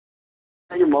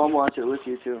Your mom watch it with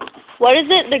you too. What is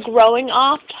it? The growing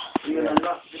off I'm not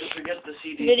gonna forget the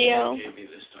CD video? you gave me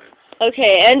this time.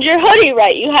 Okay, and your hoodie,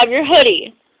 right? You have your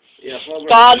hoodie. Yeah,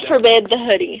 God forbid the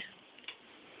hoodie.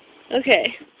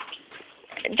 Okay.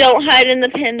 Don't hide in the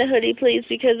panda hoodie, please,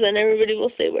 because then everybody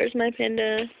will say, where's my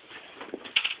panda?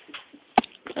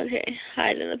 Okay,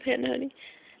 hide in the panda hoodie.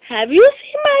 Have you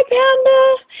seen my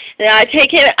panda? And I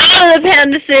take him out of the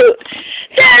panda suit.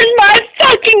 There's my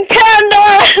fucking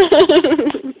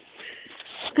panda!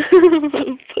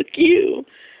 Fuck you.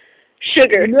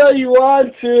 Sugar. No, you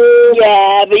want to.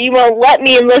 Yeah, but you won't let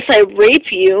me unless I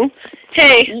rape you.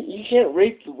 Hey. You can't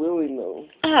rape the willing, though.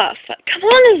 Ah, fuck. Come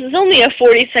on, this is only a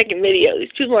 40-second video.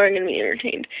 These people aren't going to be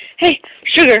entertained. Hey,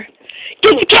 Sugar.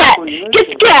 Get the cat! Get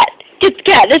the cat! Get the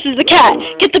cat! This is the cat!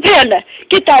 Get the panda!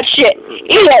 Get that shit!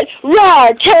 Eat it!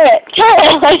 Roar! Tear it! Tear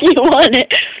it like you want it!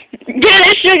 Get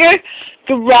it, Sugar!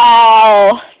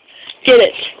 Growl! Get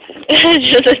it!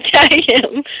 Just attack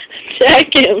him! Attack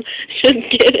him! Just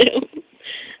get him!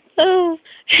 Oh,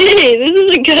 hey, this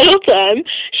is a cuddle time.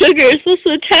 Sugar is supposed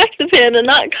to attack the panda,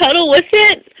 not cuddle with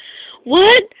it?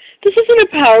 What? This isn't a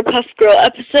Powerpuff Girl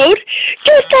episode.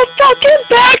 Get the fucking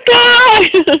bad guy!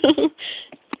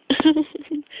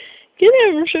 Get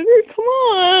him, Sugar. Come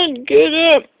on. Get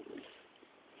him.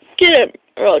 Get him,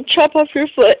 or I'll chop off your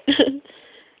foot.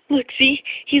 Look, see?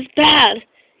 He's bad.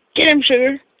 Get him,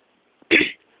 Sugar.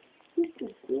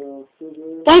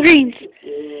 Walgreens.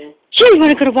 Sure, you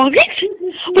want to go to Walgreens?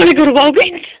 Want to go to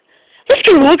Walgreens? Let's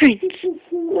go to Walgreens.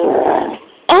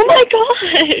 Oh my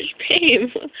gosh, babe.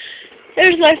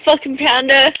 There's my fucking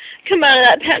panda. Come out of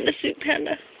that panda suit,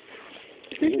 panda.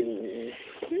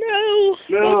 No.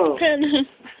 No. Panda.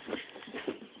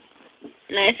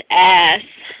 Nice ass.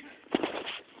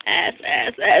 Ass,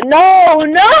 ass, ass. No,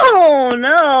 no,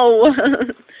 no.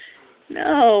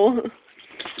 No.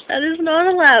 That is not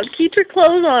allowed. Keep your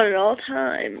clothes on at all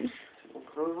times.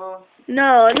 Clothes off?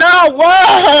 No, no, whoa!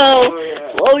 Oh,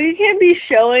 yeah. Whoa, you can't be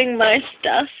showing my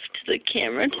stuff to the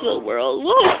camera, to the world.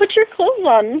 Whoa, put your clothes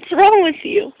on. What's wrong with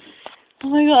you? Oh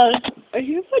my god. Are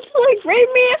you about to, like,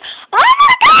 rape me? Oh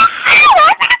my god! Oh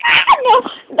my god! No!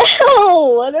 No!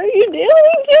 What are you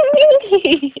doing to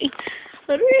me?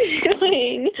 What are you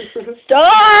doing?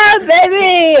 Stop,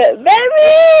 baby!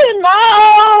 Baby! No!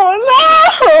 No!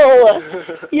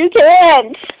 You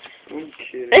can't! I'm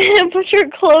kidding. Put your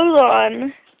clothes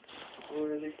on.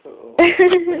 Where are they clothes?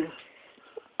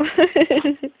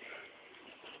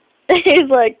 He's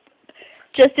like,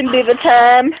 Justin Bieber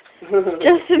time.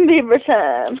 Justin Bieber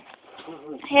time.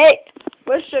 Hey,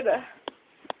 where's Sugar?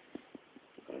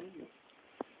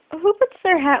 Who puts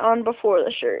their hat on before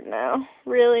the shirt now?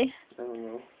 Really? I don't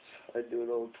know. I do it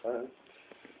all the time.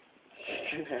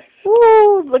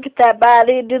 Woo, look at that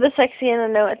body. Do the sexy and I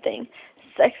know it thing.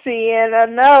 Sexy and I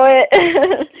know it.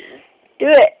 Do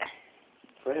it.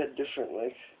 If I had different,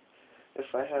 like,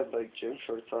 if I had, like, gym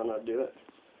shorts on, I'd do it.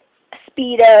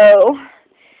 Speedo.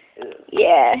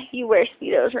 Yeah, you wear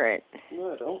Speedos, right?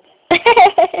 No, I don't.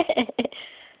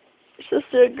 You're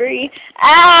supposed to agree.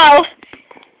 Ow!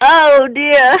 Oh,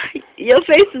 dear. Your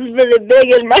face is really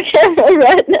big in my camera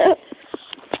right now.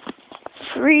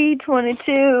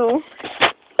 3:22.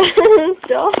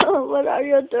 Stop. What are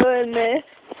you doing there?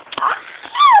 Ah,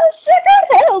 Sugar,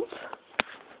 help!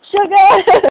 Sugar!